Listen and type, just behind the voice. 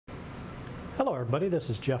Hello everybody,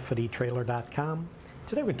 this is Jeff at etrailer.com.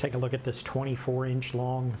 Today we're going to take a look at this 24-inch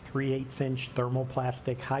long 3/8 inch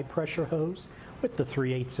thermoplastic high pressure hose with the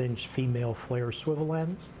 3/8 inch female flare swivel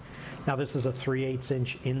ends. Now this is a 3/8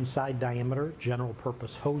 inch inside diameter general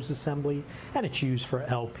purpose hose assembly, and it's used for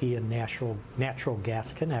LP and natural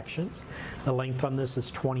gas connections. The length on this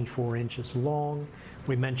is 24 inches long.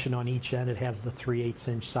 We mentioned on each end it has the 3/8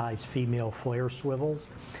 inch size female flare swivels,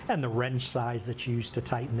 and the wrench size that's used to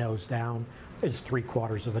tighten those down is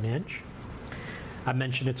 3/4 of an inch. I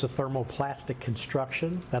mentioned it's a thermoplastic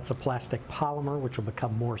construction. That's a plastic polymer which will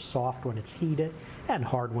become more soft when it's heated and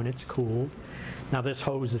hard when it's cooled. Now this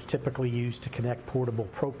hose is typically used to connect portable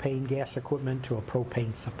propane gas equipment to a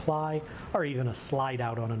propane supply, or even a slide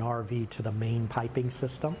out on an RV to the main piping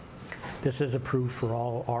system. This is approved for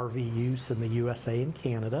all RV use in the USA and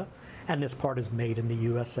Canada, and this part is made in the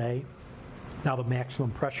USA. Now the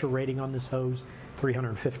maximum pressure rating on this hose,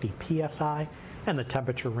 350 psi, and the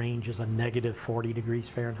temperature range is a -40 degrees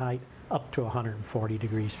Fahrenheit up to 140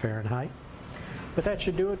 degrees Fahrenheit. But that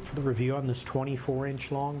should do it for the review on this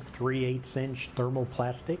 24-inch long 3/8 inch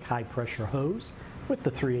thermoplastic high pressure hose with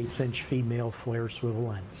the 3/8 inch female flare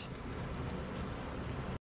swivel ends.